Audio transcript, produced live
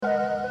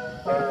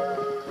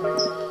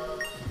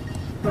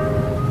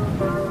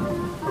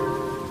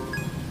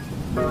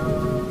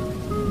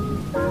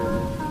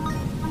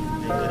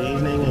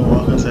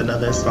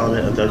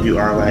installment of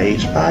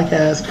WRYH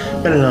Podcast,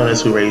 better known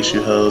as Who Raised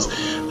You Hoes,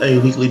 a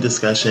weekly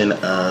discussion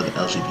of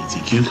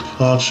LGBTQ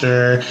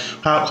culture,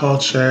 pop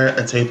culture,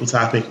 a table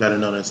topic better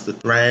known as The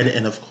Thread,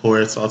 and of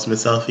course, Ultimate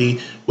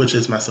Selfie, which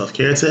is my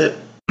self-care tip.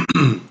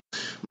 My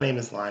name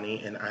is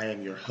Lonnie, and I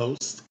am your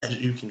host. As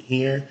you can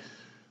hear,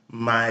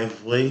 my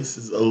voice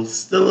is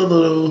still a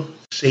little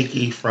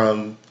shaky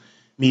from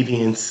me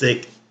being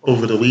sick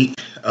over the week.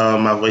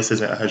 My voice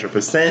isn't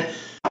 100%,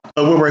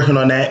 but we're working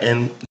on that,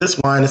 and this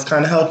wine is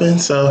kind of helping,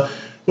 so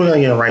we're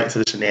going to get right into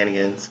the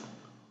shenanigans.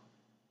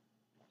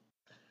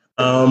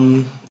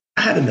 I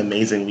had an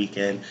amazing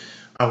weekend.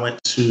 I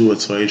went to a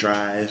toy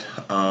drive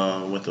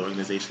with the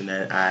organization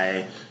that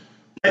I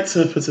like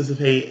to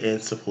participate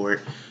and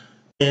support,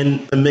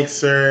 and the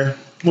mixer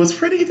was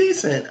pretty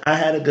decent. I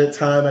had a good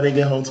time. I didn't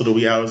get home till the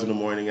wee hours in the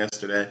morning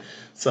yesterday,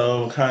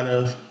 so I'm kind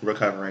of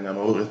recovering. I'm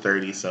over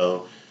 30,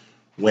 so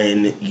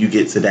when you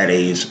get to that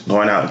age,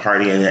 going out and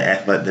partying and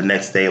act like the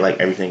next day like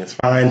everything is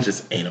fine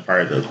just ain't a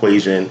part of the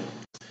equation.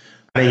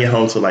 I didn't get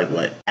home till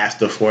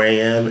after 4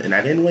 a.m. and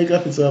I didn't wake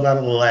up until about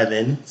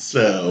 11.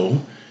 So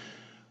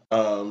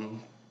I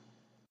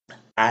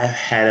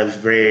had a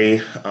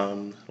very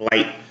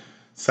light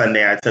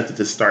Sunday. I attempted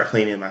to start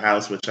cleaning my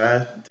house, which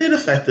I did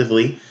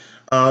effectively.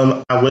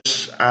 I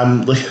wish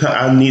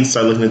I need to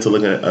start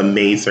looking at a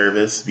maid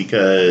service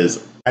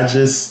because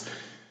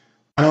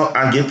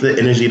I get the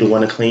energy to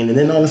want to clean, and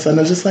then all of a sudden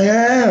I'm just like,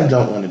 I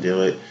don't want to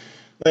do it.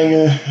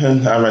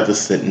 I'd rather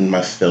sit in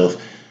my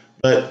filth.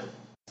 But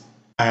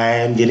I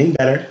am getting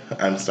better.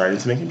 I'm starting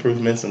to make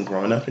improvements. I'm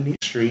growing up in these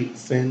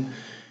streets, and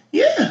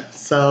yeah.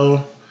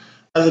 So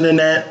other than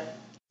that,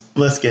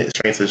 let's get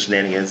straight to the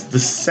shenanigans. The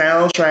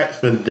soundtrack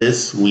for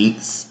this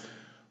week's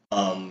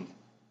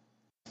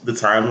the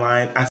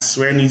timeline, I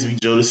swear, needs to be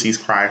Jodeci's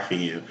 "Cry for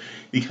You,"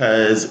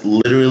 because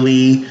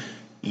literally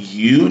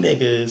you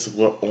niggas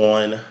were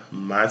on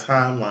my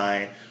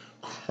timeline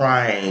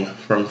crying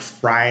from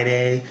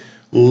Friday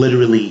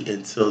literally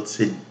until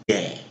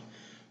today.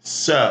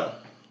 So,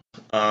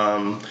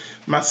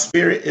 my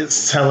spirit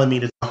is telling me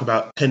to talk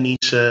about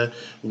Kanisha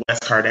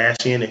West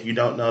Kardashian. If you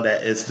don't know,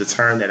 that is the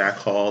term that I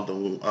call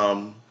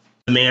the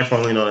man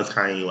formerly known as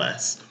Kanye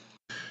West.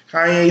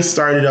 Kanye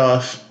started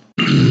off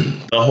the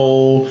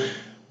whole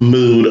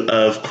mood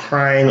of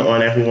crying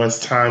on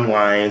everyone's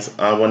timelines,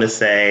 I want to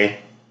say,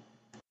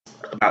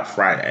 about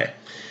Friday.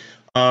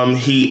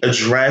 He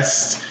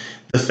addressed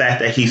the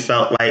fact that he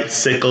felt like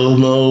 "Sicko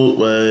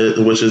Mode,"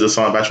 which is a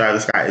song by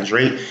Travis Scott and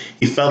Drake,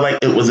 he felt like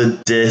it was a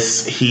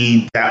diss.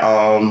 He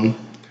talked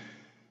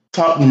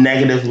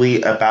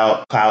negatively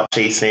about cloud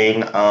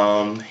chasing.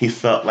 He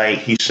felt like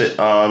he should,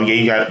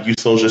 you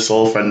sold your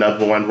soul for a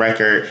 #1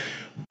 record,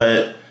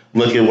 but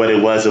look at what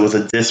it was. It was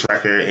a diss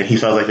record, and he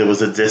felt like it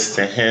was a diss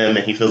to him,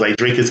 and he feels like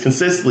Drake is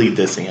consistently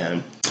dissing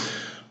him.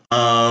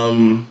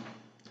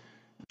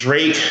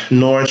 Drake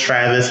nor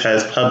Travis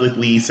has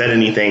publicly said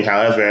anything.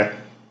 However,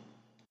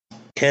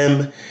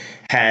 Kim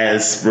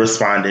has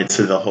responded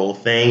to the whole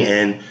thing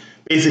and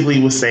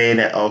basically was saying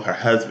that, oh, her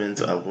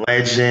husband's a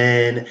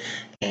legend,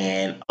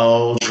 and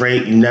oh,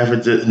 Drake, you never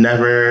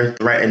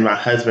threatened my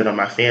husband or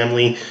my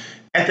family.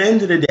 At the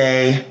end of the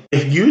day,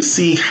 if you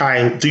see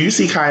do you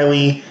see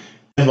Kylie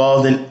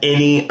involved in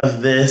any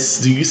of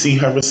this? Do you see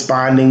her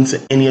responding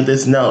to any of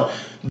this? No.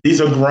 These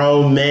are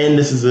grown men.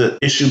 This is an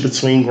issue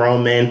between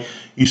grown men.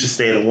 You should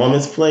stay at a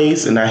woman's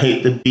place. And I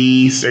hate to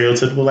be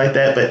stereotypical like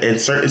that, but in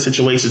certain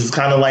situations, it's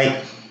kind of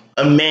like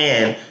a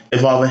man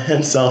involving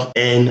himself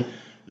in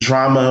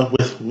drama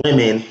with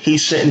women. He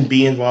shouldn't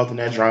be involved in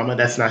that drama.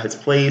 That's not his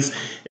place.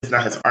 It's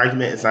not his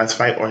argument. It's not his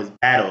fight or his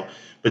battle.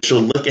 But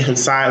you'll look at him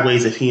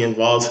sideways if he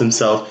involves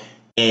himself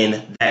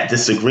in that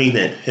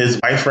disagreement. His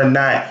wife or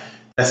not,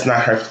 that's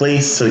not her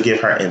place to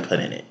give her input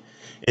in it.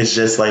 It's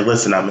just like,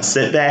 listen, I'm going to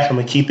sit back. I'm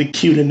going to keep it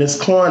cute in this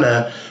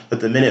corner.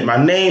 But the minute my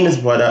name is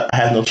brought up, I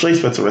have no choice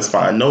but to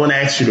respond. No one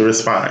asked you to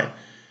respond.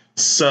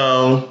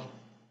 So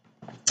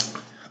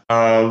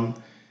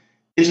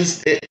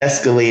it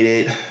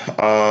escalated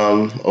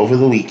over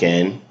the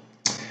weekend.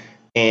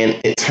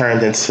 And it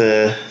turned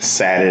into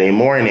Saturday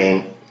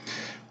morning.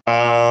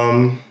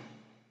 Who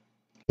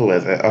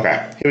is it?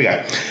 Okay, here we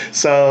go.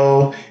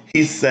 So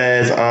he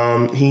says,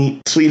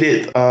 he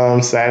tweeted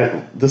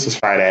Saturday, this was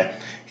Friday.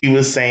 He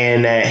was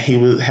saying that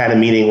had a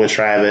meeting with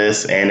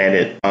Travis and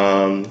that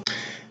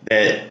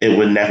it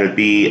would never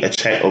be a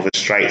check over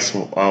strikes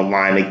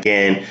line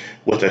again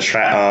with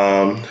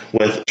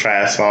with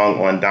Travis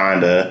song on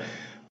Donda.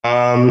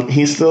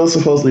 He's still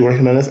supposedly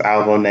working on this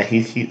album that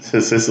he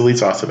consistently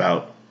talks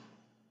about.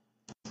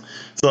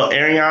 So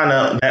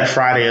Ariana, that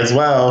Friday as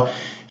well,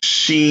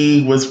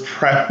 she was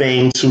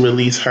prepping to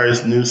release her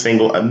new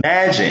single,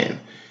 Imagine.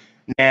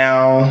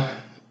 Now,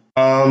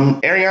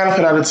 Ariana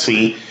put out a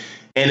tweet,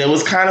 and it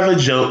was kind of a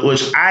joke,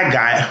 which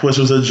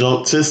was a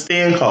joke to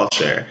stan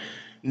culture.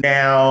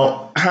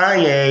 Now,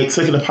 Kanye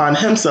took it upon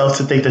himself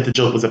to think that the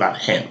joke was about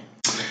him.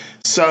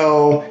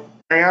 So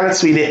Ariana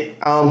tweeted,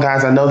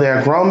 guys, I know there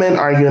are grown men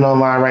arguing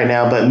online right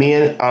now, but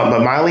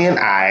Miley and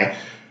I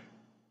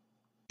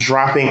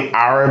dropping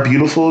our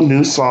beautiful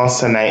new songs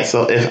tonight.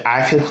 So if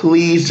I could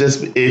please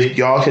if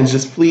y'all can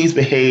just please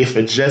behave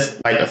for just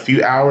like a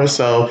few hours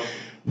so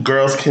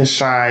girls can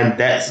shine,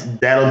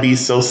 that'll be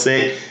so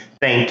sick.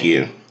 Thank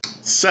you.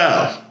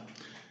 So,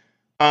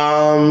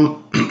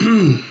 hold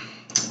on,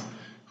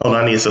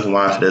 I need a sip of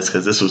wine for this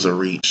because this was a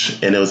reach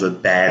and it was a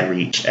bad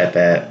reach at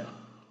that.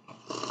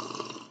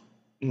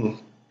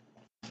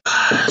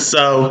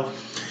 So,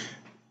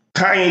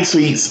 Kanye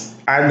tweets,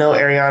 I know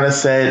Ariana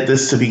said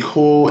this to be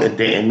cool and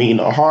didn't mean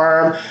no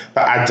harm,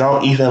 but I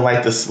don't even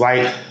like the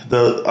slightest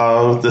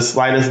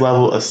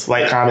level of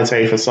slight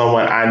commentary from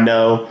someone I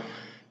know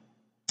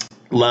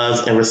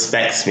loves and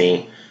respects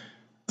me.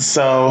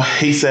 So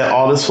he said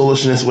all this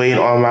foolishness weighed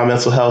on my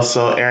mental health.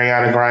 So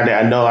Ariana Grande,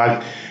 I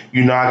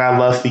got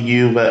love for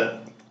you,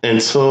 but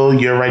until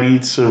you're ready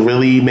to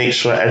really make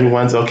sure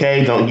everyone's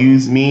okay, don't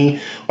use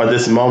me or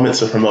this moment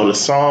to promote a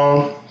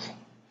song.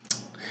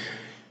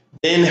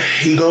 Then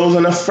he goes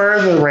on a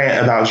further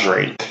rant about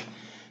Drake.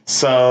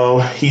 So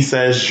he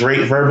says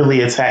Drake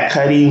verbally attacked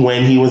Cudi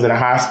when he was in a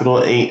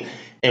hospital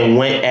and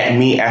went at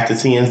me after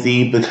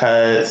TMZ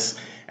because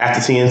I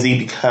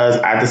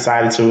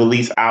decided to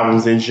release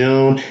albums in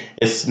June.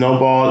 It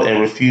snowballed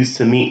and refused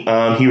to meet.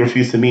 He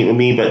refused to meet with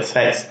me, but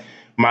text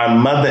my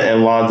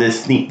mother-in-law did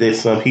sneak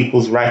this on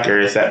people's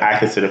records that I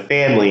consider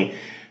family.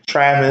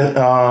 Drake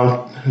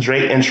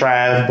and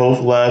Trav both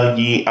love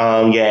Ye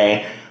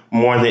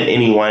more than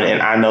anyone,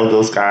 and I know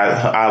those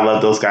guys. I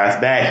love those guys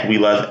back. We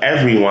love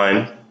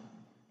everyone.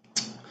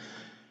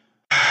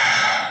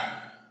 I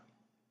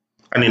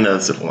need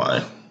another sip of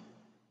wine.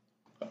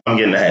 I'm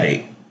getting a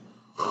headache.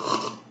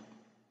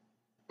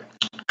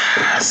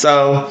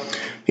 So,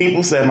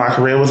 people said my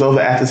career was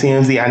over after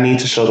TMZ. I need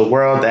to show the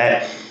world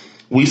that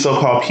we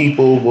so-called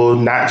people will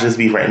not just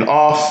be written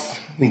off.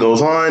 He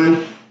goes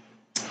on.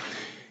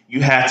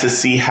 You have to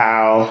see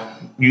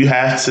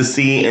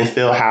and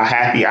feel how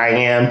happy I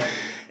am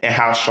and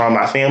how strong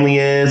my family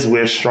is.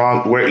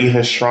 We're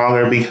even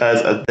stronger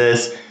because of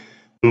this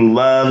through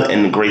love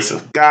and the grace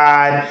of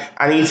God.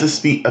 I need to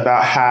speak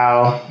about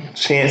how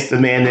Chance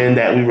demanding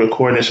that we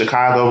record in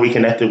Chicago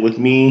reconnected with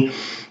me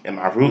and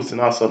my roots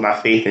and also my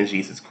faith in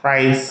Jesus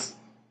Christ.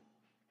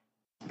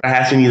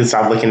 Perhaps we need to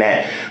stop looking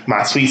at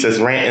my tweets as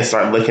rant and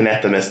start looking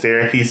at them as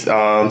therapy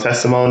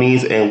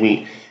testimonies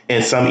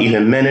and some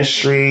even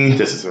ministry.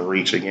 This is a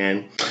reach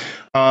again.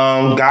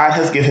 God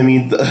has given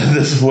me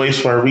this voice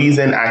for a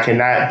reason. I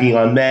cannot be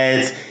on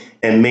meds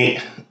and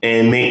make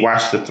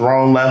Watch the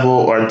Throne level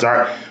or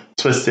dark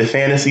twisted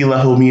fantasy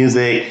level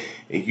music.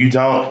 You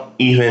don't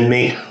even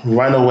make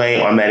Runaway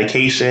on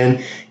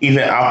medication.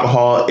 Even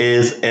alcohol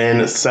is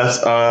an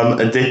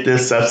addictive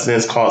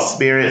substance called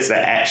spirits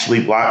that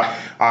actually block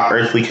our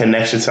earthly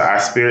connection to our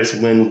spirits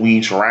when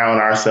we drown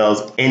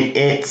ourselves in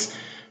it.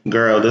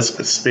 Girl, this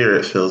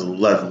spirit feels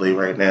lovely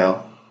right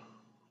now.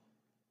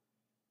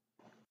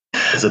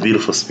 It's a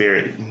beautiful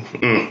spirit.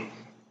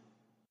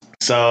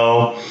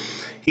 So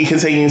he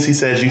continues, he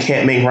says, you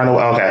can't make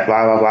Runaway. Okay,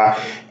 blah, blah, blah.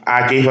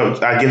 I give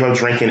up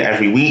drinking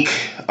every week.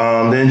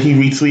 Then he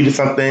retweeted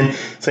something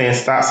saying,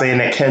 stop saying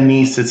that Ken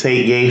needs to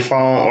take Ye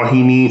phone or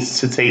he needs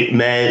to take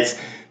meds.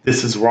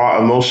 This is raw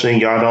emotion.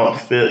 Y'all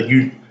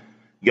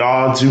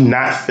do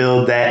not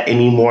feel that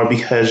anymore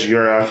because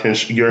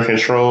you're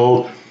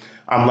controlled.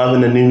 I'm loving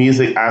the new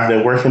music I've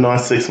been working on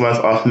 6 months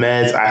off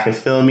meds. I can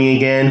feel me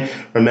again.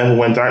 Remember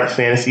when Dark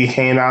Fantasy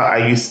came out?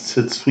 I used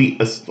to tweet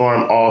a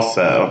storm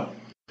also.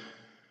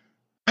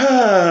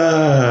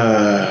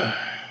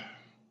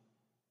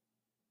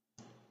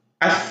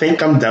 I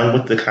think I'm done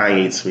with the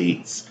Kanye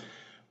tweets.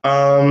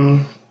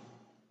 I'm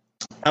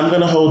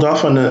gonna hold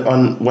off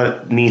on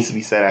what needs to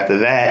be said after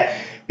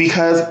that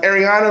because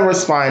Ariana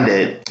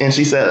responded and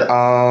she said,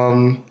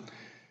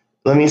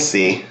 let me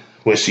see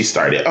where she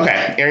started.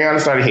 Okay, Ariana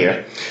started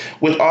here.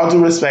 With all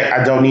due respect,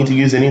 I don't need to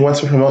use anyone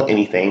to promote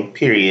anything,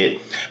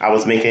 period. I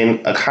was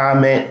making a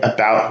comment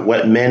about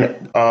what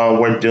men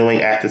were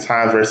doing at the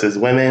time versus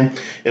women.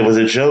 It was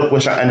a joke,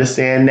 which I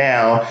understand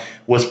now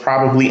was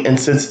probably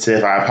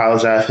insensitive. I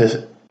apologize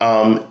if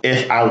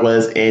I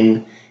was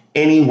in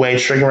any way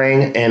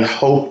triggering and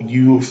hope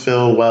you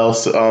feel well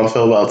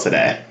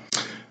today.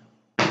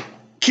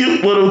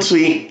 Cute little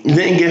tweet,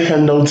 didn't give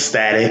him no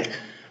static.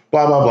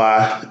 Blah, blah,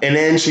 blah. And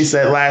then she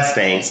said, last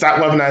thing, stop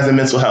weaponizing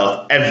mental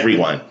health,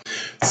 everyone.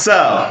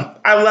 So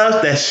I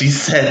love that she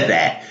said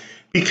that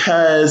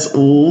because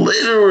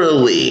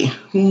literally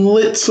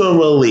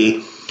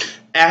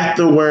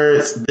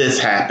afterwards, this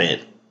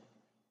happened.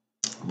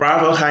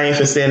 Bravo, Kanye,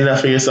 for standing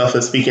up for yourself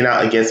and speaking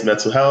out against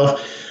mental health.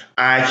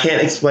 I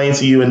can't explain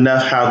to you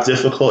enough how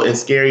difficult and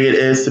scary it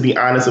is to be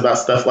honest about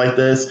stuff like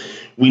this.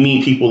 We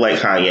need people like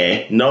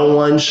Kanye. No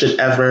one should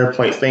ever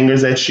point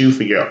fingers at you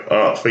for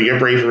your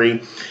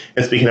bravery.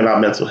 And speaking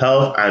about mental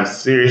health, I'm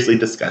seriously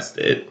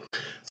disgusted.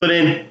 So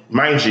then,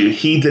 mind you,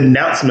 he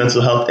denounced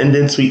mental health and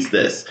then tweets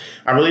this.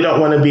 I really don't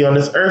want to be on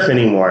this earth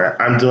anymore.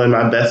 I'm doing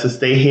my best to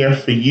stay here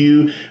for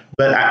you,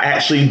 but I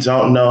actually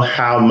don't know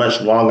how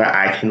much longer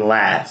I can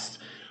last.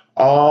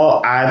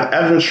 All I've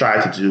ever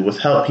tried to do was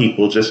help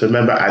people. Just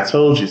remember, I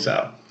told you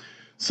so.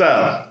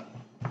 So,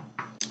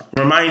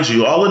 remind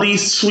you, all of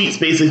these tweets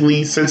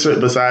basically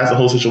centered besides the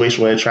whole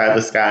situation with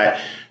Travis Scott,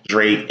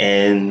 Drake,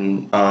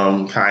 and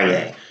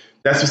Kanye.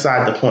 That's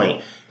beside the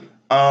point.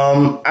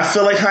 I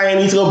feel like Kanye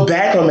needs to go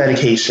back on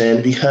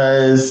medication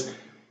because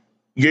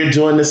you're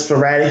doing this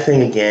sporadic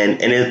thing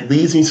again, and it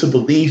leads me to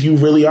believe you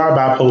really are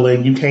bipolar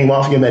and you came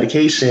off your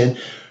medication,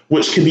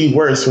 which could be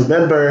worse.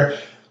 Remember,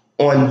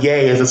 on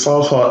Ye is a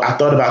song called I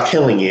Thought About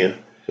Killing You.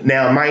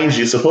 Now, mind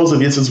you,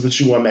 supposedly this is what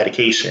you on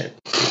medication.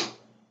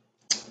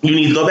 You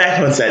need to go back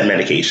on said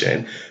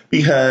medication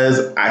because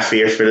I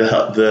fear for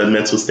the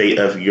mental state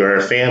of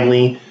your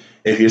family.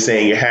 If you're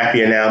saying you're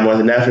happier now more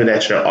than ever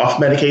that you're off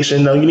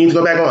medication, no, you need to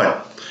go back on.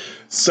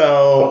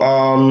 So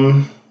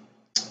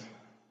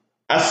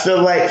I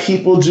feel like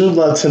people do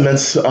love to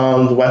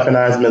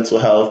weaponize mental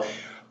health.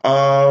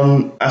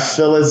 I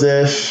feel as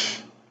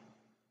if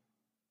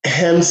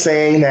him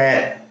saying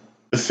that,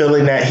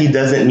 feeling that he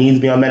doesn't need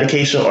to be on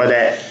medication or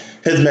that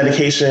his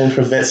medication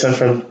prevents him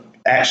from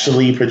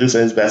actually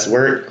producing his best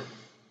work,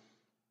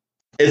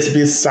 it's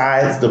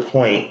besides the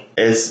point,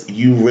 as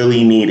you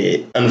really need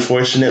it.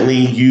 Unfortunately,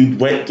 you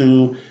went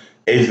through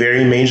a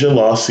very major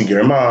loss to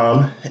your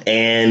mom,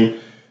 and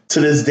to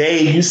this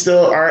day, you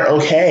still aren't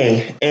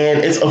okay,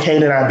 and it's okay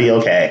to not be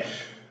okay.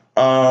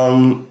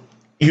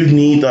 You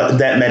need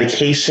that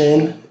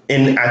medication,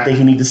 and I think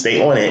you need to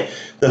stay on it.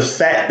 The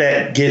fact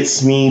that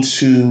gets me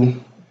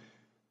to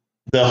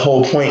the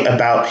whole point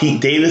about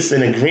Pete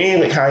Davidson agreeing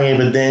with Kanye,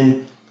 but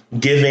then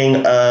giving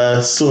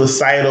a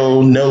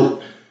suicidal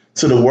note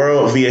to the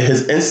world via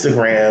his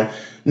Instagram.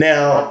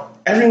 Now,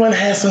 everyone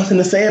has something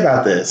to say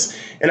about this.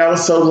 And I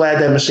was so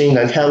glad that Machine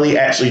Gun Kelly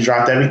actually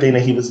dropped everything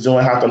that he was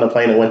doing, hopped on the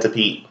plane and went to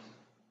Pete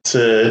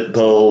to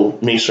go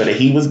make sure that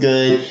he was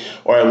good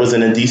or it was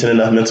in a decent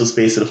enough mental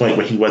space to the point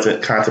where he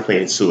wasn't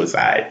contemplating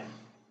suicide.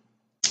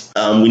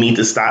 We need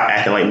to stop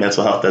acting like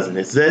mental health doesn't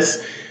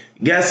exist.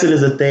 Yes, it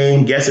is a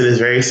thing. Yes, it is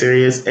very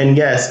serious. And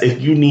yes,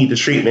 if you need the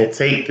treatment,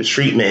 take the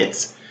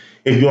treatment.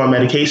 If you're on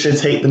medication,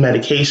 take the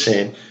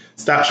medication.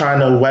 Stop trying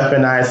to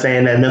weaponize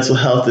saying that mental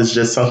health is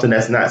just something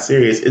that's not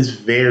serious. It's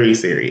very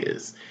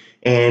serious.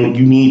 And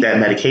you need that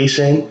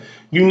medication.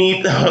 You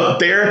need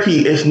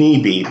therapy if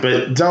need be.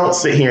 But don't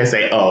sit here and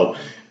say, oh,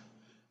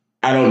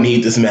 I don't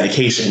need this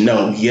medication.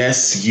 No,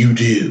 yes, you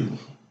do.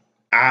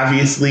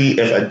 Obviously,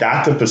 if a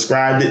doctor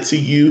prescribed it to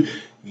you,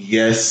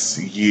 yes,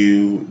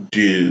 you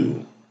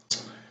do.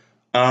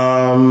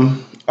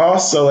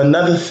 Also,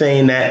 another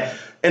thing that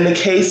in the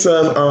case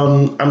of,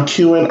 I'm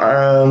queuing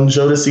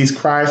Jodeci's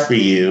Cry For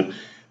You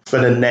for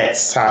the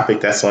next topic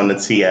that's on the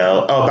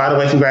TL. Oh, by the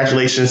way,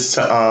 congratulations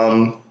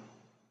to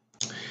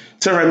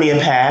Remy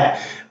and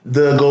Pat.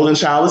 The golden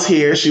child is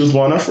here. She was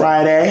born on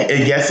Friday.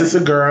 And yes, it's a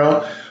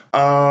girl.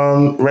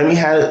 Remy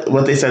had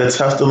what they said, a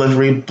tough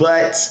delivery,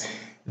 but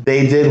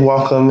they did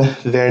welcome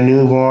their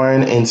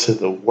newborn into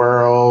the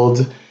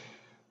world.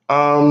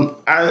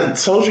 I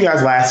told you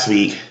guys last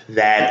week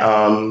that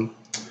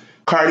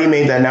Cardi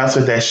made the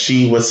announcement that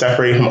she was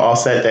separated from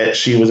Offset, that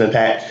she was in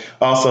fact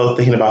also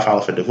thinking about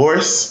filing for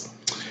divorce.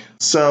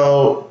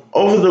 So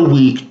over the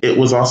week, it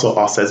was also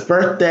Offset's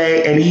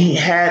birthday, and he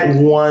had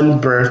one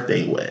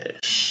birthday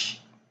wish.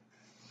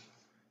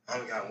 I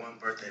only got one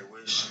birthday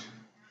wish, and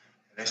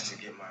that's to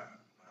get my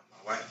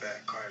wife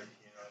back, Cardi.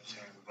 You know what I'm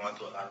saying? We're going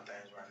through a lot of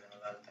things right now,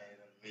 a lot of things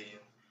in the media.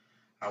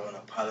 I want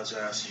to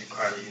apologize to you,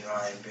 Cardi. You know,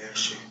 I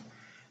embarrassed you.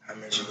 I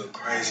made you look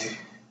crazy.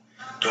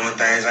 Doing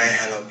things I ain't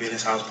had no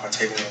business. I was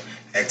partaking in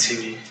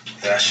activity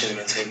that I shouldn't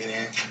have been taking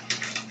in.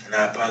 And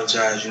I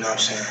apologize, you know what I'm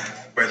saying?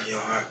 Breaking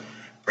your heart,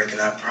 breaking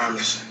our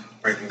promise,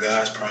 breaking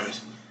God's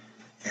promise,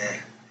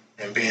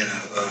 and being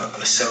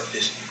a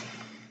selfish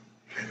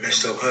and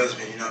messed up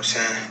husband, you know what I'm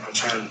saying? I'm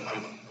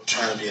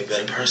trying to be a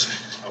better person.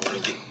 I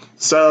want to get.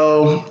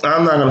 So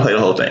I'm not going to play the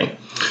whole thing.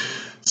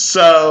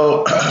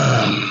 So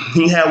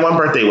he had one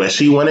birthday wish.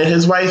 He wanted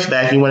his wife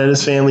back. He wanted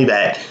his family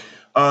back.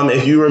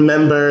 If you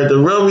remember, the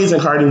real reason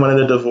Cardi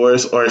wanted a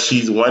divorce, or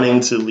she's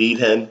wanting to leave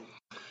him,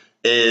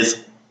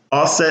 is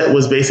Offset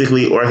was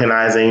basically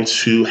organizing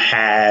to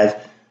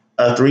have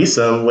a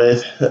threesome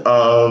with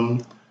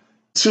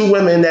two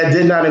women that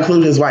did not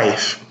include his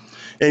wife.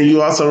 And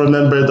you also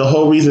remember the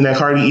whole reason that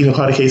Cardi even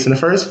caught a case in the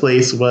first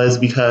place was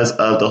because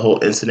of the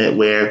whole incident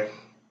where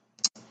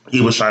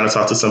he was trying to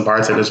talk to some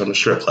bartenders from a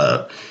strip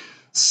club.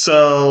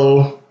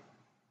 So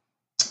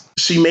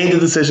she made the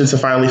decision to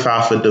finally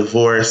file for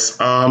divorce.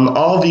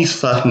 All these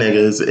fuck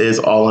niggas is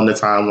all on the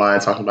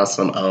timeline talking about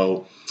some,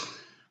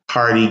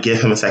 Cardi,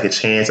 give him a second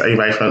chance.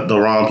 Everybody from the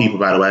wrong people,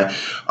 by the way.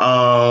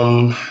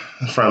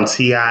 From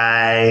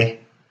T.I.,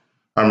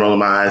 I'm rolling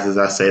my eyes as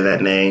I say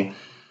that name,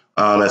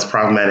 as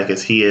problematic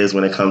as he is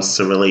when it comes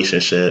to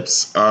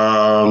relationships.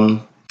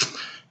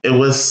 It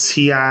was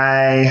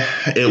T.I.,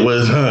 it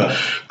was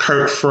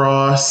Kurt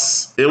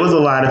Frost, it was a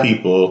lot of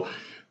people.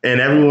 And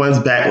everyone's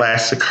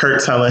backlash to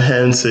Kurt telling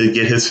him to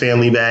get his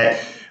family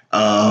back.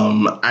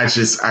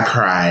 I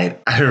cried.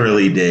 I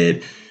really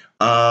did.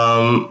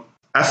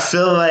 I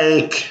feel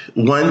like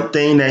one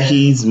thing that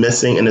he's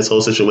missing in this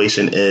whole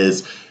situation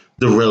is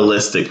the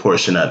realistic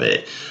portion of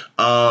it.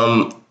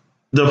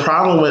 The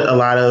problem with a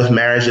lot of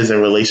marriages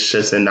and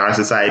relationships in our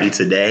society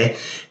today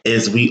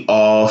is we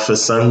all, for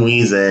some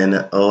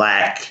reason,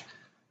 lack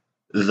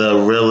the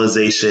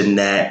realization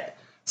that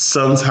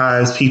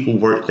sometimes people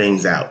work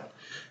things out.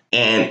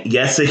 And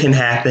yes, it can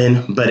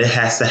happen, but it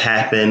has to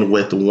happen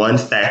with one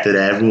factor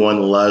that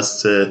everyone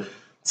loves to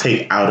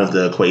take out of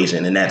the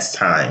equation, and that's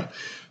time.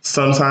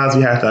 Sometimes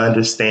we have to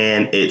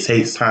understand it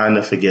takes time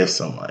to forgive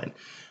someone,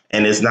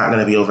 and it's not going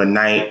to be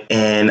overnight.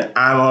 And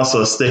I'm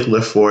also a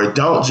stickler for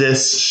don't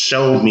just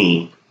tell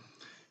me,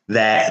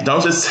 that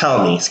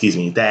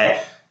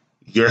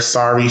you're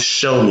sorry,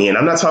 show me. And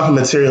I'm not talking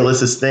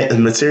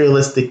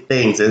materialistic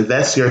things.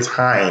 Invest your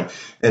time,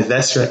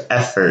 invest your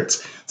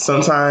efforts.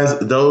 Sometimes,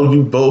 though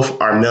you both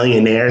are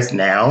millionaires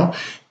now,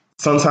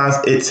 sometimes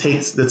it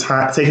takes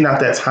taking out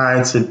that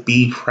time to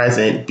be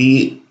present,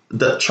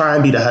 try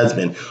and be the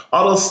husband.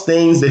 All those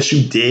things that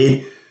you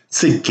did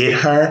to get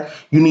her,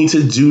 you need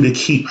to do to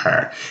keep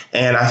her.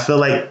 And I feel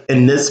like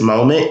in this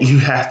moment, you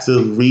have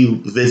to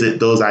revisit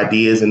those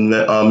ideas and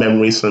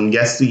memories from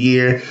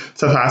yesteryear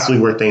to possibly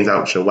work things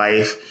out with your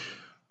wife.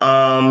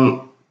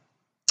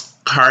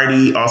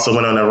 Cardi also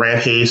went on a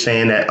rampage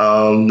saying that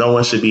no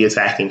one should be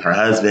attacking her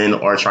husband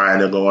or trying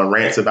to go on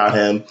rants about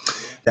him,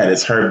 that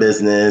it's her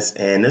business,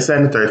 and this, that,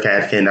 and the third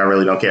cat, and I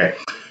really don't care.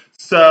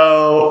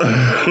 So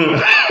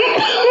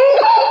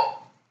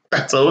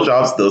I told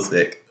y'all I'm still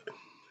sick.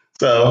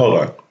 So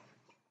hold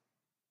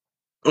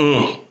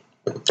on.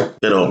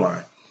 Good old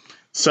line.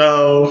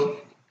 So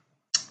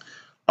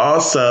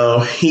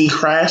also, he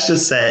crashed a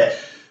set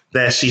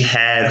that she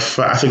had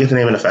for, I forget the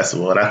name of the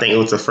festival, and I think it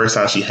was the first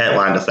time she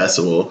headlined the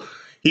festival.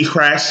 He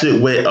crashed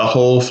it with a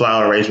whole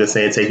flower arrangement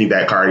saying, "Take me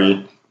back,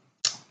 Cardi."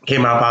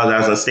 Came out,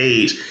 apologized on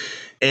stage.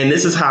 And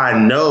this is how I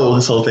know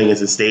this whole thing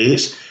is a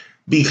stage,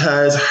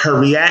 because her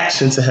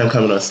reaction to him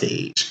coming on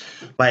stage,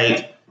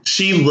 like,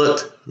 she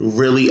looked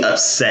really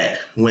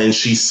upset when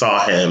she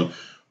saw him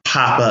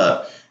pop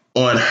up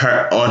on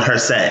her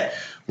set.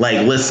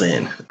 Like,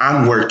 listen,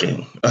 I'm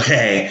working,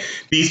 okay?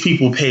 These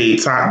people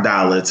paid top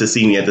dollar to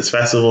see me at this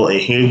festival, and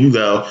here you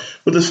go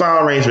with this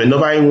flower arrangement.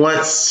 Nobody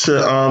wants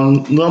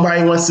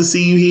to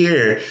see you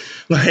here.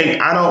 Like,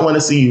 I don't want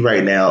to see you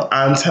right now.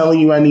 I'm telling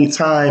you I need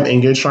time,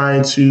 and you're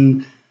trying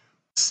to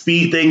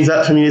speed things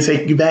up for me to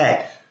take you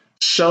back.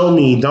 Show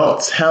me,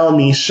 don't tell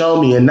me,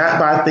 show me, and not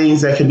by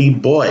things that can be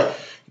bought.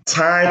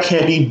 Time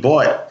can't be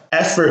bought.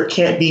 Effort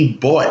can't be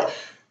bought.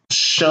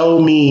 Show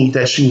me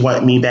that you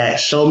want me back.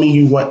 Show me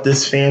you want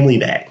this family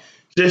back.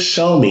 Just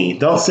show me.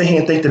 Don't sit here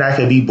and think that I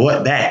can be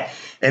bought back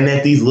and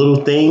that these little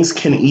things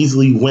can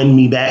easily win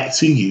me back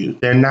to you.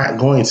 They're not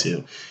going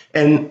to.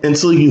 And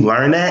until you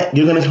learn that,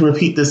 you're going to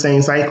repeat the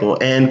same cycle.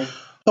 And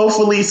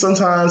hopefully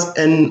sometimes,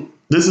 and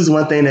this is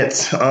one thing that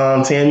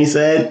Tammy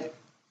said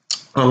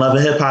on Love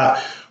and Hip Hop,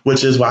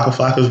 which is Waka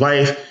Flocka's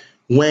wife,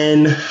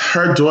 when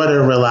her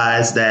daughter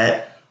realized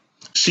that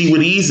she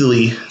would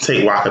easily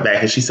take Waka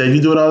back, and she said,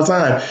 "You do it all the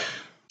time."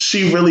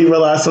 She really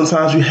realized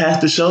sometimes you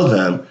have to show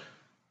them.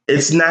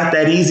 It's not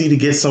that easy to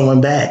get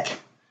someone back.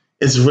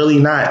 It's really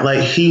not. Like,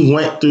 he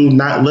went through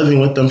not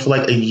living with them for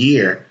like a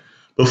year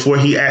before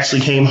he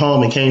actually came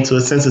home and came to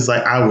his senses,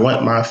 like, I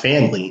want my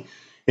family.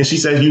 And she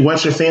said, "You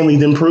want your family,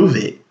 then prove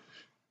it.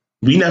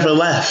 We never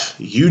left.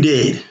 You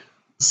did."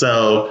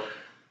 So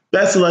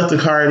best of luck to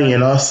Cardi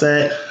and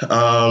Offset.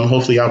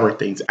 Hopefully y'all work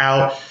things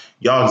out.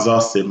 Y'all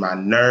exhausted my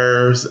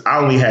nerves. I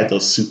only had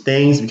those two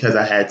things because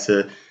I had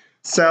to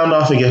sound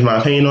off and give my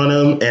opinion on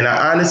them. And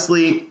I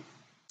honestly,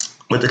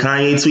 with the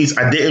Kanye tweets,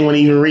 I didn't want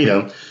to even read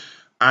them.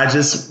 I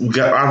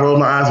rolled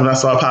my eyes when I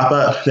saw it pop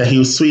up that he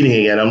was tweeting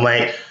again. I'm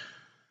like,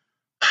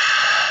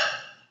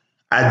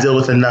 I deal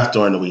with enough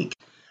during the week.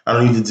 I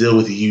don't need to deal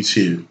with you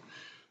too.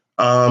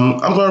 I'm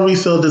going to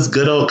refill this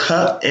good old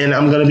cup, and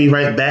I'm going to be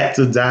right back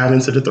to dive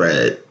into the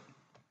thread.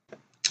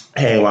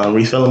 Hey, while I'm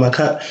refilling my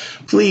cup,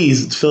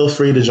 please feel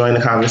free to join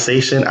the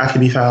conversation. I can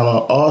be found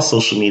on all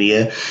social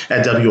media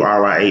at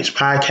WRYH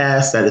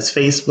Podcast. That is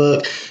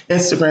Facebook,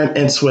 Instagram,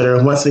 and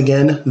Twitter. Once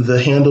again, the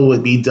handle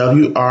would be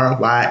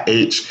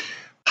WRYH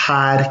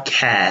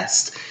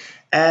Podcast.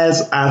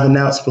 As I've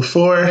announced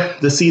before,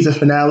 the season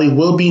finale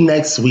will be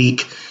next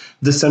week,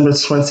 December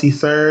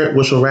 23rd,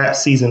 which will wrap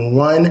season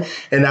 1,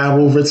 and I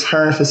will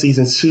return for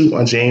season 2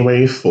 on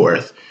January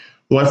 4th.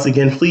 Once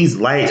again, please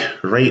like,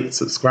 rate,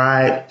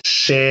 subscribe,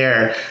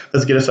 share.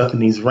 Let's get us up in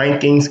these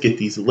rankings, get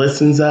these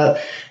listens up,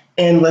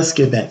 and let's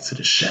get back to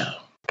the show.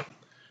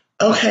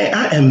 Okay,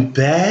 I am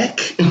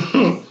back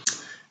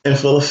in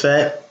full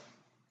effect.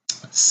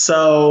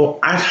 So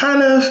I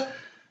kind of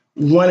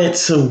wanted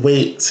to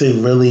wait to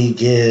really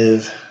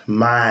give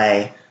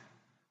my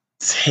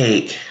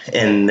take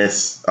in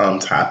this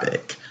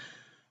topic.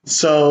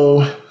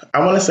 So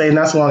I want to say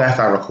not so long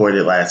after I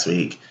recorded last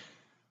week,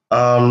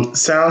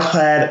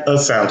 SoundCloud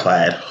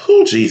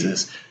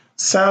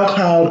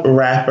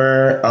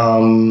rapper,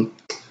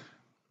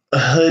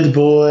 Hood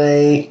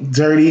Boy,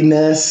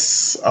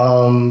 Dirtiness,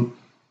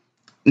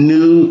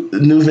 New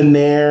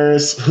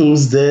Veneers,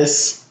 Who's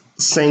This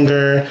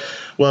singer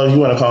well, if you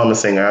want to call him a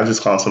singer, I'll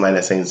just call him somebody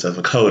that sings a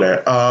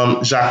vocoder.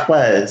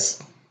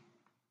 Jacquees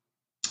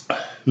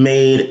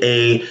made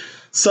a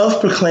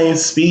self-proclaimed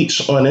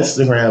speech on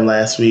Instagram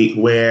last week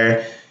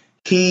where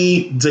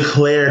he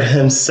declared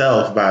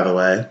himself, by the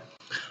way,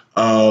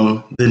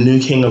 the new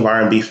king of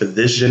R&B for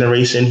this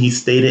generation. He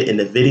stated in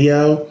the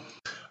video,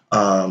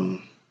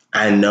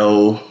 I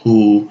know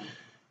who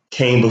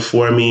came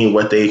before me,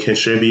 what they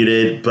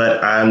contributed,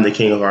 but I'm the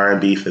king of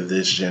R&B for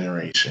this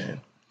generation.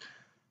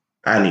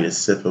 I need a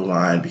sip of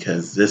wine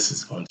because this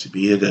is going to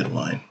be a good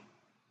one.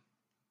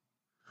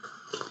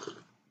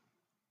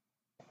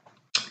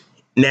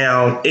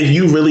 Now, if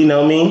you really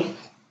know me,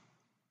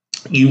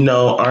 you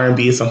know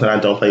R&B is something I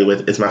don't play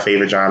with. It's my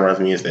favorite genre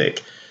of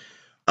music.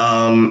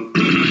 When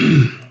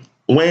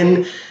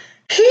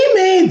he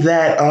made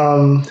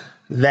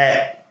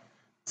that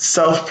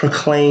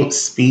self-proclaimed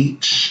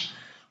speech,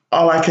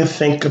 all I could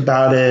think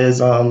about is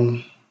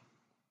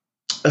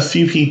a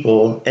few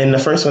people. And the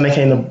first one that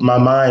came to my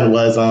mind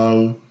was,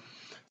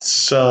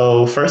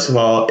 so first of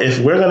all, if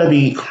we're going to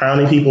be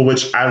crowning people,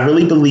 which I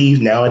really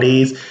believe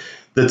nowadays,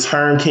 the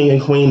term king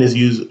and queen is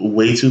used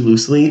way too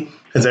loosely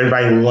because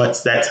everybody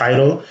wants that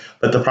title.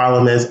 But the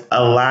problem is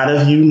a lot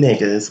of you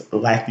niggas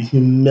lack the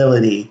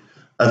humility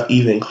of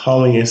even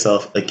calling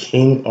yourself a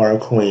king or a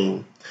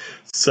queen.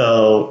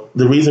 So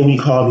the reason we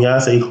call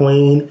Beyonce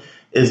queen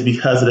is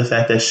because of the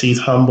fact that she's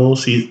humble,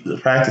 she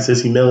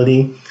practices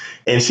humility,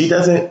 and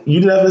you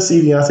never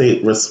see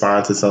Beyonce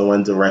respond to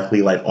someone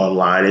directly like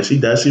online. If she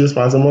does, she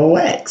responds in more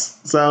wax.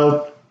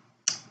 So,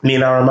 I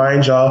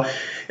remind y'all,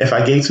 if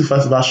I get too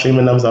fussed about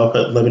streaming numbers, I'll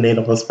put Lemonade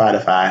up on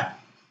Spotify.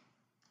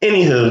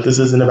 Anywho, this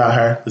isn't about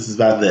her. This is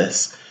about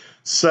this.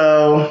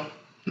 So,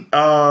 if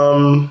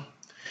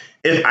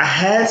I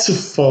had to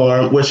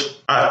form, which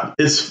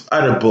is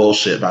utter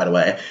bullshit, by the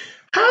way,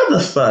 how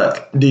the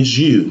fuck did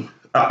you,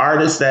 an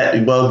artist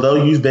that, well, though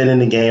you've been in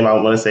the game, I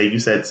want to say you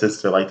said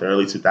since the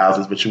early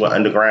 2000s, but you went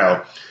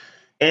underground.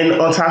 And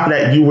on top of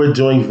that, you were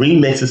doing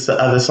remixes to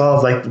other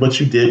songs like what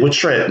you did with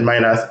Trip,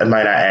 might I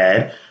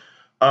add.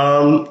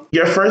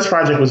 Your first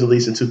project was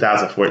released in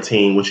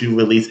 2014, which you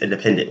released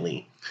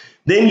independently.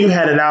 Then you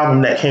had an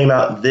album that came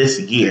out this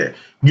year.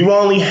 You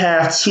only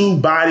have 2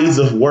 bodies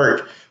of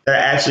work that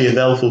are actually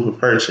available for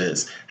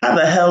purchase. How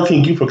the hell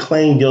can you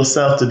proclaim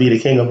yourself to be the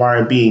king of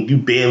R&B and you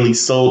barely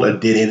sold or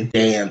did a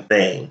damn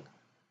thing?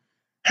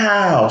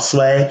 How,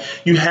 Sway?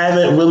 You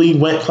haven't really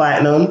went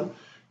platinum.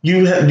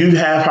 You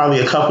have probably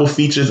a couple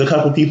features, a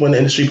couple people in the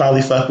industry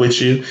probably fuck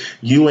with you.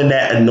 You and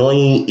that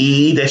annoying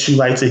E that you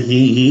like to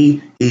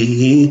he.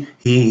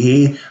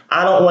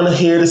 I don't want to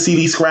hear the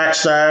CD scratch,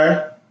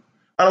 sir.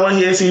 I don't want to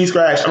hear a CD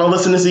scratch. I don't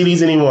listen to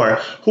CDs anymore.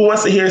 Who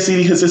wants to hear a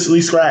CD consistently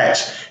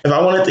scratch? If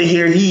I wanted to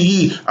hear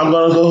he, I'm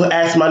going to go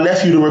ask my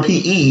nephew to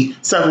repeat E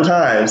several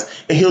times,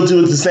 and he'll do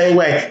it the same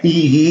way.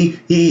 He.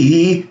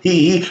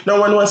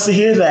 No one wants to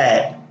hear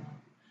that.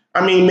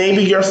 I mean,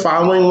 maybe your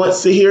following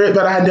wants to hear it,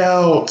 but I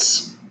don't.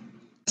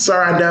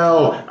 Sir, I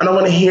don't. I don't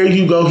want to hear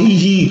you go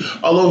he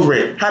all over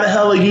it. How the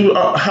hell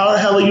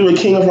are you a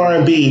king of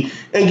R&B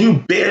and you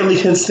barely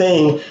can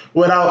sing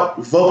without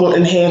vocal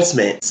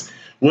enhancements?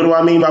 What do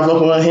I mean by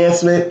vocal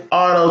enhancement?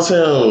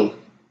 Auto-tune.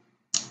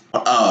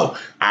 Oh,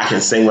 I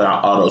can sing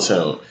without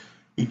auto-tune.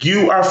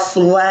 You are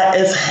flat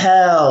as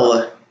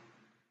hell.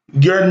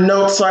 Your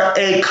notes are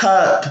A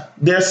cup.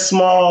 They're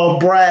small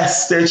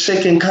breasts. They're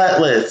chicken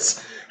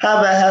cutlets.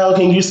 How the hell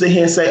can you sit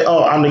here and say,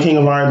 oh, I'm the king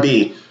of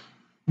R&B?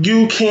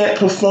 You can't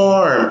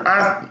perform.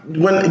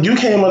 When you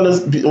came on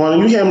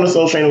the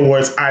Soul Train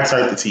Awards, I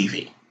turned the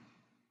TV.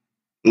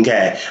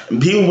 Okay,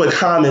 people with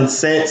common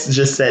sense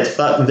just said,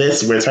 fuck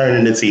this, we're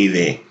turning the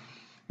TV.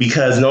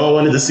 Because no one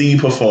wanted to see you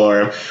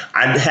perform.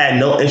 I had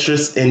no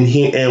interest in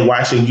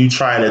watching you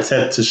try and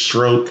attempt to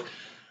stroke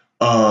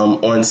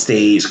on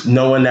stage.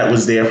 No one that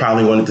was there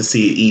probably wanted to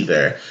see it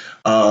either.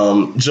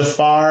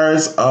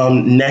 Jafar's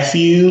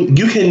nephew,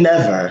 you can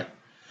never.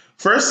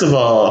 First of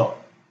all,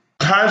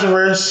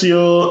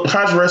 controversial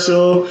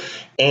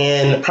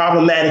and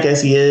problematic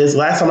as he is,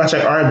 last time I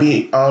checked,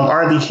 R&B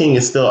King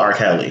is still R.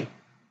 Kelly.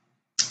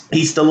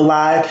 He's still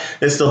alive.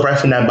 There's still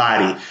breath in that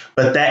body.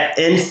 But that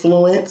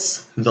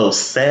influence, those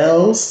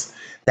cells,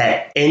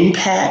 that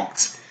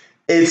impact,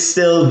 is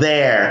still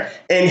there.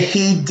 And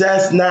he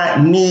does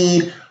not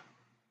need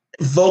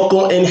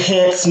vocal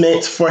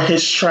enhancement for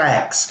his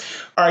tracks.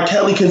 R.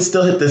 Kelly can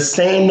still hit the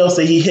same notes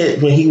that he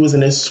hit when he was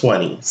in his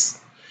 20s.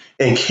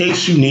 In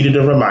case you needed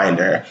a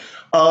reminder.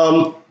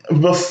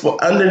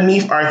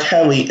 Underneath R.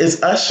 Kelly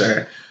is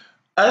Usher.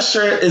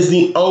 Usher is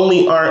the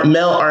only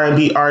male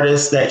R&B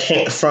artist that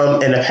came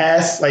from in the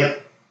past,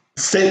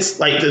 since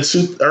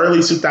the early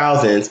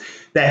 2000s,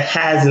 that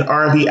has an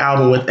R&B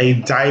album with a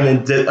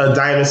diamond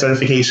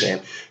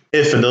certification.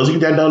 If for those of you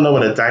that don't know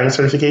what a diamond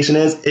certification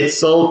is, it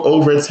sold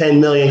over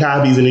 10 million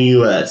copies in the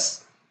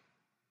U.S.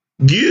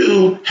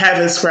 You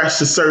haven't scratched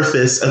the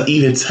surface of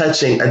even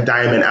touching a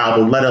diamond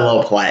album, let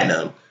alone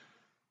platinum.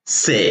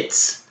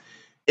 Sit.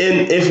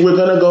 And if we're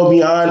gonna go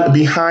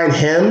behind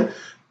him,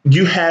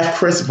 you have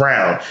Chris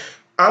Brown.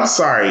 I'm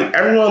sorry.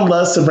 Everyone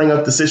loves to bring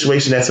up the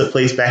situation that took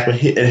place back in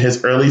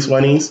his early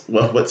 20s,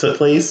 what took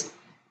place.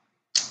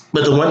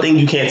 But the one thing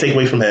you can't take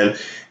away from him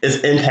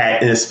is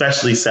impact and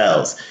especially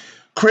sales.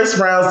 Chris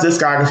Brown's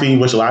discography,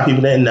 which a lot of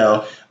people didn't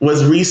know,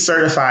 was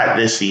recertified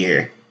this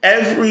year.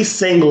 Every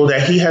single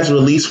that he has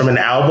released from an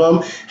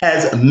album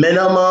has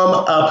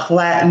minimum a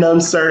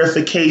platinum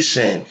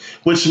certification,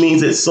 which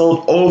means it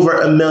sold over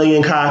 1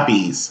 million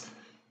copies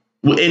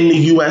in the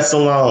US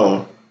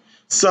alone.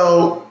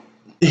 So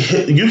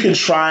you can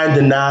try and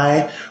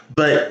deny,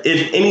 but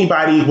if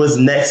anybody was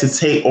next to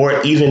take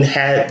or even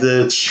had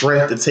the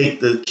strength to take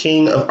the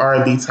King of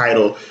R&B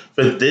title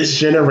for this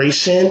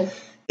generation,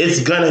 it's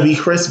going to be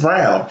Chris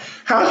Brown.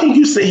 How can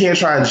you sit here and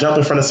try and jump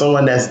in front of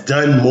someone that's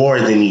done more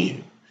than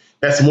you,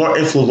 that's more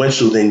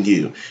influential than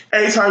you?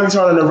 Every time you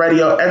turn on the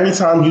radio, every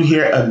time you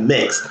hear a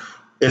mix,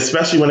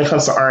 especially when it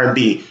comes to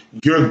R&B,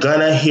 you're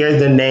going to hear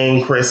the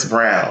name Chris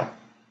Brown.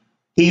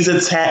 He's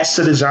attached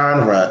to the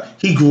genre.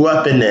 He grew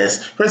up in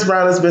this. Chris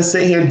Brown has been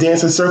sitting here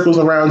dancing circles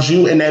around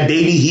you and that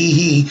baby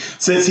he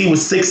since he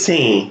was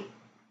 16.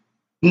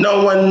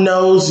 No one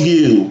knows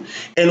you.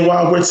 And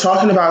while we're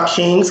talking about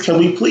kings, can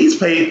we please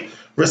pay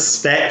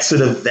respect to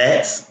the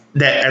vets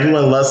that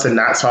everyone loves to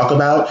not talk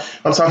about?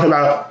 I'm talking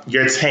about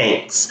your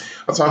Tanks.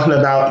 I'm talking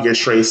about your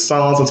Trey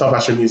Songz. I'm talking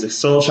about your Musiq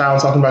Soulchild. I'm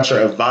talking about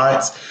your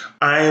Avants.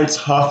 I am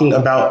talking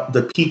about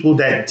the people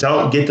that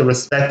don't get the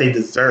respect they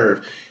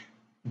deserve.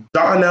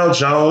 Donell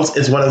Jones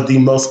is one of the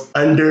most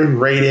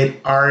underrated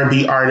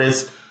R&B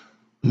artists,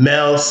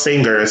 male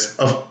singers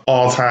of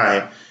all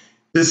time.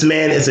 This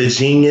man is a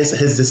genius.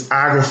 His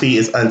discography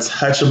is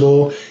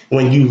untouchable.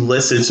 When you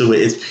listen to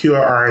it, it's pure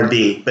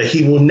R&B, but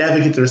he will never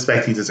get the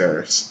respect he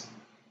deserves.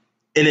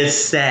 And it's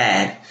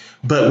sad.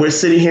 But we're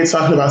sitting here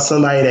talking about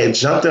somebody that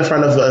jumped in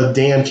front of a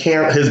damn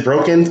camera, his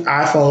broken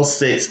iPhone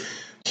 6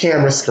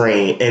 camera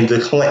screen and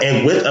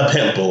with a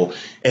pimple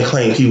and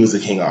claimed he was the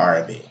king of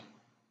R&B.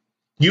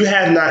 You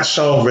have not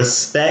shown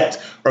respect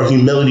or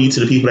humility to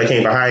the people that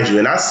came behind you.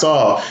 And I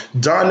saw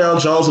Donell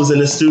Jones was in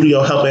the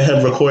studio helping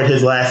him record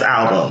his last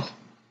album,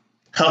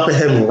 helping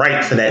him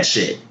write for that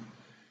shit.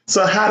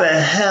 So how the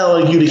hell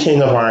are you the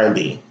king of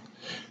R&B?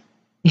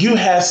 You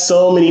have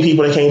so many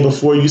people that came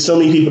before you, so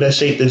many people that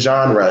shaped the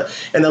genre.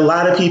 And a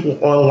lot of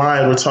people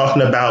online were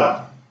talking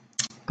about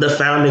the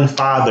founding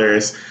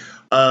fathers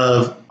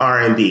of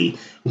R&B.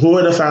 Who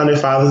are the founding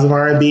fathers of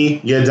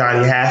R&B? Your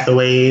Donny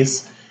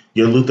Hathaways,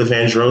 your Luther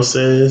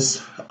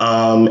Vandrosses,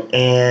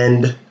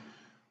 and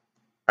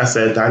I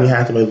said Donny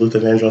Hathaway, Luther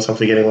Vandross. I'm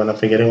forgetting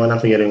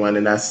one,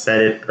 and I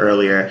said it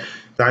earlier.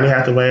 Donny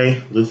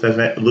Hathaway, Luther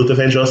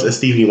Vandross, and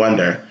Stevie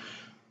Wonder.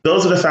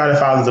 Those are the founding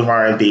fathers of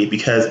R&B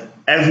because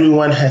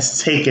everyone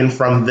has taken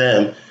from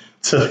them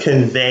to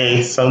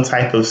convey some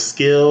type of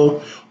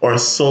skill or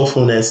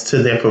soulfulness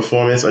to their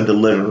performance or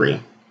delivery.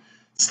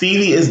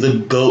 Stevie is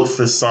the GOAT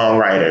for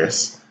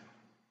songwriters.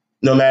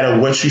 No matter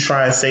what you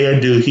try and say or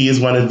do, he is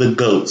one of the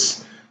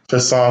GOATs for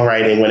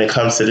songwriting when it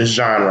comes to this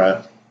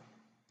genre.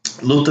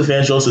 Luther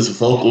Vandross'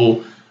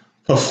 vocal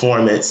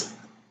performance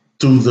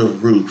through the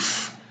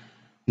roof.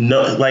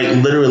 No, like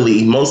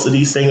literally, most of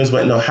these singers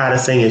wouldn't know how to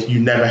sing if you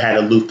never had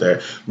a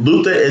Luther.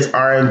 Luther is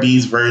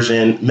R&B's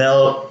version,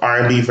 male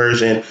R&B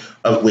version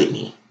of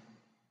Whitney.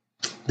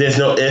 There's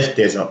no if,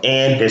 there's no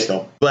and, there's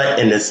no but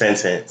in the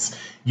sentence.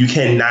 You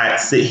cannot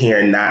sit here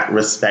and not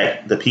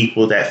respect the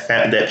people that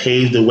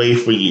paved the way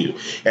for you.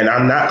 And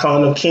I'm not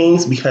calling them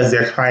kings because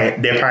they're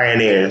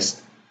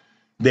pioneers.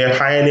 They're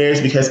pioneers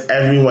because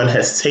everyone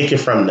has taken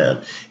from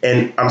them.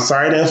 And I'm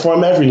sorry to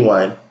inform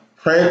everyone,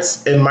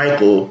 Prince and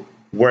Michael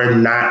were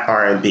not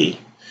R&B.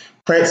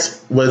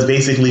 Prince was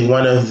basically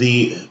one of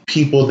the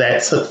people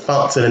that took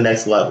funk to the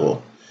next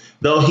level.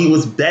 Though he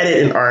was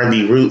bedded in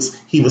R&B roots,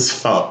 he was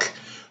funk.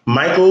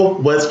 Michael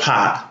was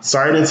pop.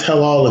 Sorry to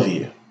tell all of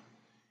you.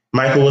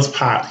 Michael was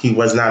pop. He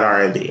was not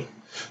R&B.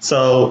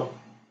 So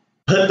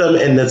put them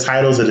in the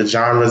titles of the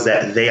genres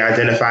that they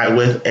identified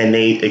with and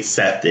they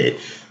accepted.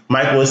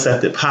 Michael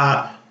accepted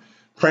pop.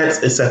 Prince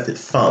accepted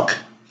funk.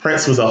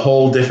 Prince was a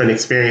whole different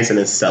experience in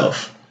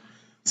itself.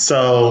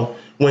 So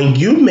when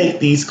you make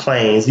these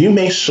claims, you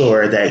make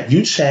sure that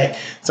you check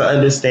to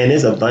understand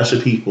there's a bunch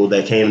of people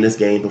that came in this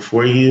game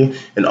before you,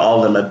 and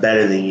all of them are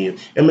better than you.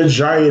 And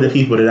majority of the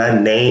people that I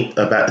named,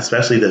 about,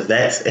 especially the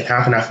vets, and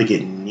how can I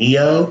forget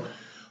Neo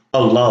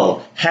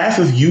alone, half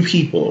of you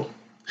people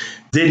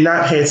did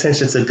not pay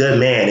attention to Good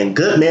Man, and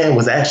Good Man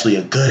was actually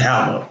a good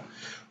album,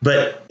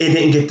 but it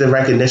didn't get the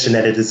recognition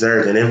that it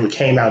deserved, and it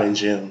came out in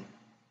June,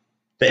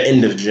 the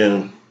end of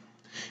June,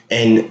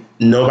 and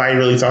nobody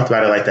really talked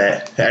about it like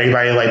that.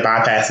 Everybody like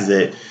bypasses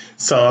it.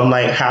 So I'm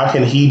like, how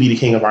can he be the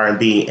king of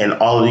R&B and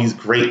all of these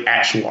great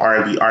actual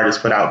R&B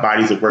artists put out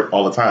bodies of work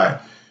all the time?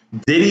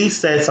 Diddy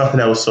said something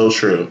that was so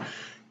true.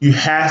 You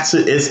have to,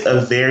 it's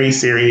a very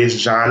serious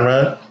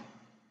genre.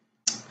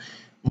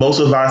 Most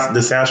of the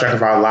soundtrack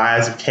of our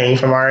lives came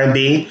from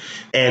R&B,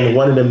 and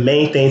one of the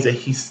main things that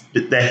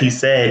he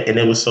said, and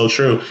it was so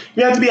true,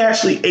 you have to be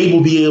actually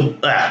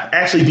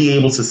be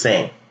able to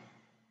sing,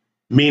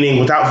 meaning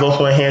without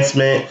vocal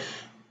enhancement,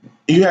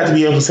 you have to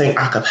be able to sing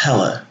a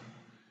cappella,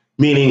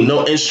 meaning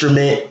no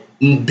instrument,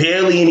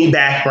 barely any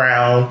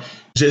background,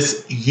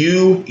 just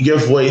you, your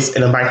voice,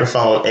 and a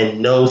microphone, and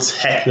no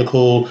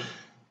technical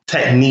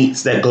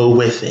techniques that go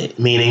with it,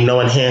 meaning no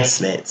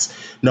enhancements,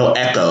 no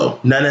echo,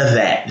 none of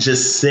that.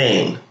 Just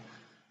sing.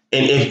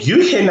 And if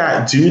you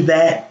cannot do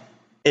that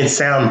and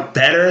sound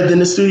better than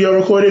the studio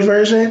recorded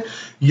version,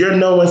 you're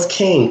no one's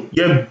king.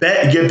 You're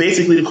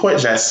basically the court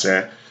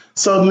jester.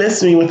 So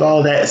miss me with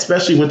all that,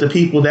 especially with the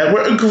people that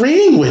were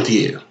agreeing with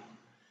you.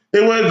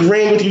 They were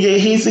agreeing with you. Yeah,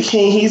 he's the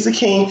king. He's the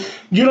king.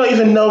 You don't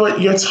even know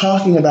what you're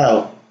talking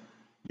about.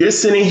 You're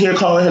sitting here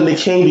calling him the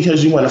king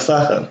because you want to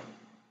fuck him.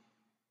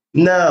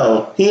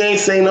 No, he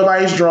ain't saying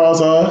nobody's draws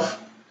off.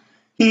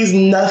 He's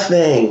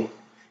nothing.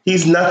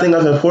 He's nothing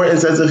of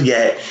importance as of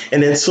yet.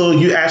 And until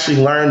you actually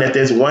learn that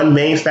there's one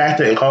main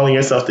factor in calling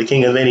yourself the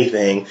king of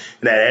anything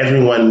that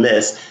everyone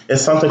missed,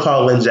 it's something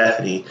called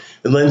longevity.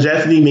 And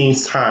longevity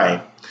means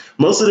time.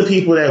 Most of the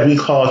people that we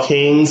call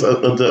kings,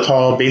 that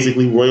call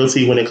basically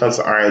royalty when it comes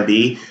to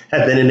R&B,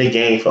 have been in the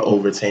game for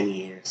over 10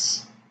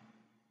 years.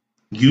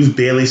 You've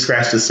barely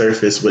scratched the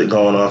surface with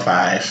going on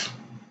 5.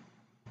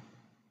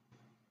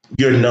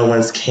 You're no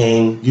one's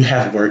king. You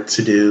have work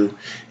to do.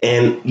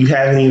 And you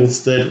haven't even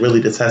stood really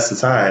the test of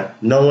time.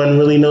 No one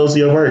really knows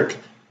your work.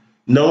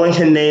 No one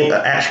can name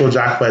an actual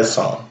Jacquez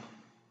song.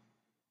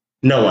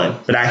 No one.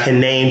 But I can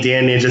name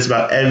damn near just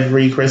about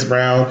every Chris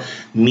Brown,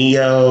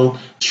 Neo,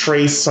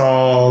 Trey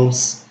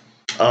songs,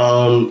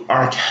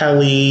 R.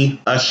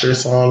 Kelly, Usher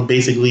song,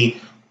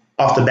 basically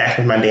off the back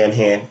of my damn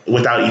hand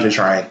without even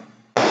trying.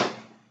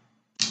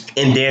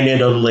 And damn near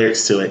know the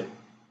lyrics to it.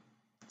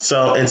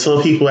 So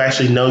until people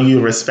actually know you,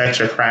 respect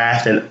your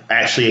craft, and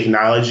actually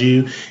acknowledge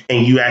you,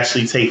 and you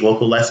actually take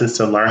vocal lessons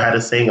to learn how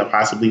to sing or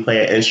possibly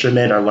play an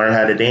instrument or learn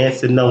how to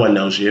dance, then no one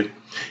knows you.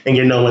 And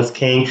you're no one's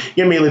king.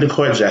 You're merely the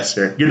court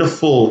jester. You're the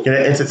fool. You're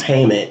the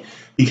entertainment.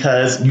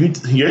 Because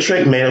your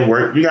trick may have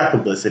worked. You got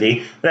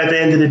publicity. But at the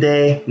end of the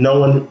day,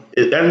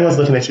 everyone's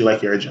looking at you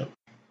like you're a joke.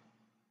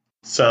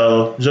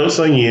 So joke's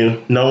on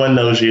you. No one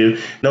knows you.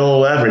 No one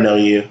will ever know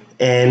you.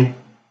 And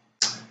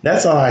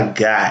that's all I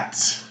got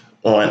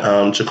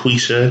on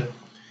Jaquisha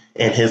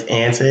and his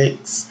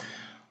antics.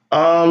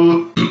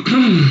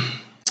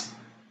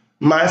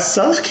 My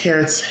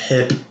self-care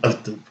tip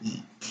of the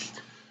week.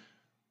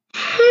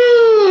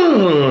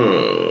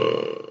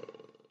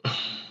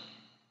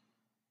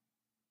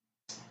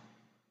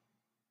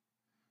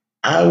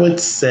 I would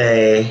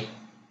say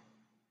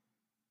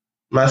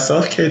my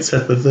self-care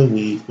tip of the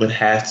week would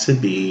have to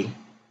be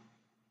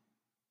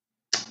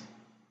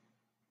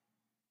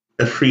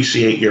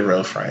appreciate your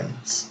real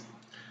friends.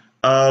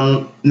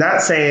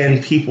 Not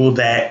saying people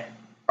that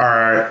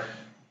are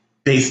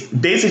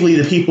basically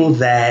the people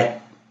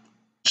that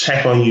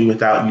check on you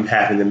without you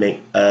having to make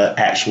an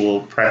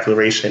actual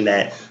declaration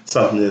that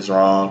something is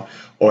wrong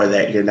or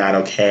that you're not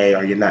okay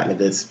or you're not in a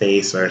good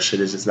space or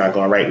shit is just not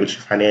going right with you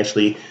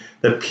financially.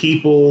 The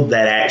people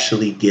that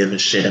actually give a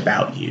shit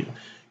about you,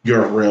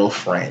 your real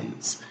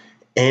friends,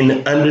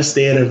 and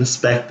understand and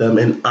respect them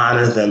and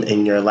honor them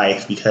in your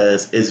life,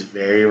 because it's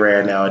very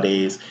rare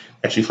nowadays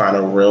that you find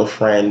a real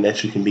friend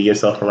that you can be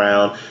yourself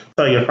around,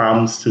 tell your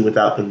problems to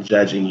without them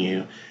judging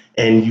you.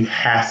 And you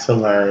have to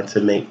learn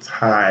to make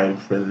time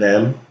for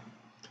them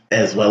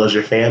as well as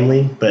your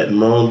family, but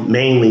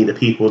mainly the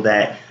people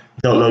that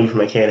don't know you from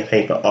a can of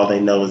paint, but all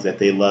they know is that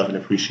they love and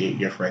appreciate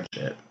your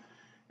friendship.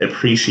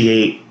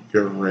 Appreciate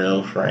your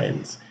real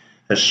friends.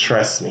 Because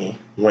trust me,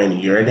 when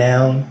you're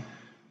down,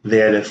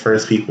 they're the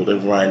first people to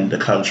run to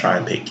come try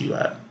and pick you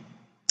up.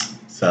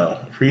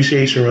 So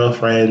appreciate your real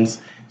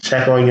friends.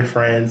 Check on your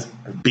friends.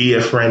 Be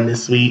a friend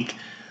this week.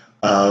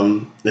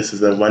 This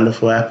is a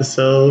wonderful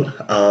episode.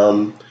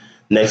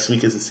 Next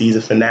week is the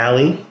season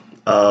finale.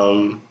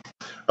 I'm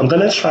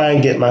going to try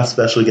and get my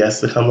special guest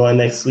to come on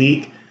next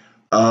week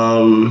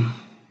and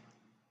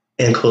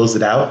close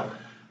it out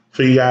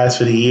for you guys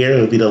for the year.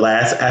 It'll be the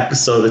last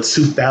episode of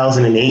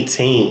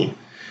 2018.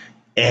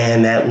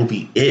 And that will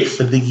be it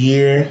for the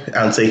year.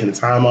 I'm taking the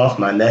time off.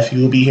 My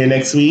nephew will be here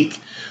next week,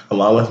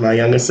 along with my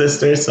younger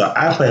sister. So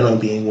I plan on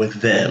being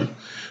with them.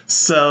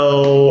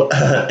 So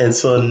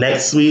until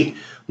next week,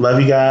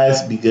 love you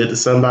guys. Be good to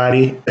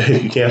somebody.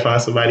 If you can't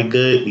find somebody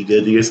good, be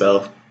good to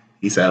yourself.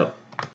 Peace out.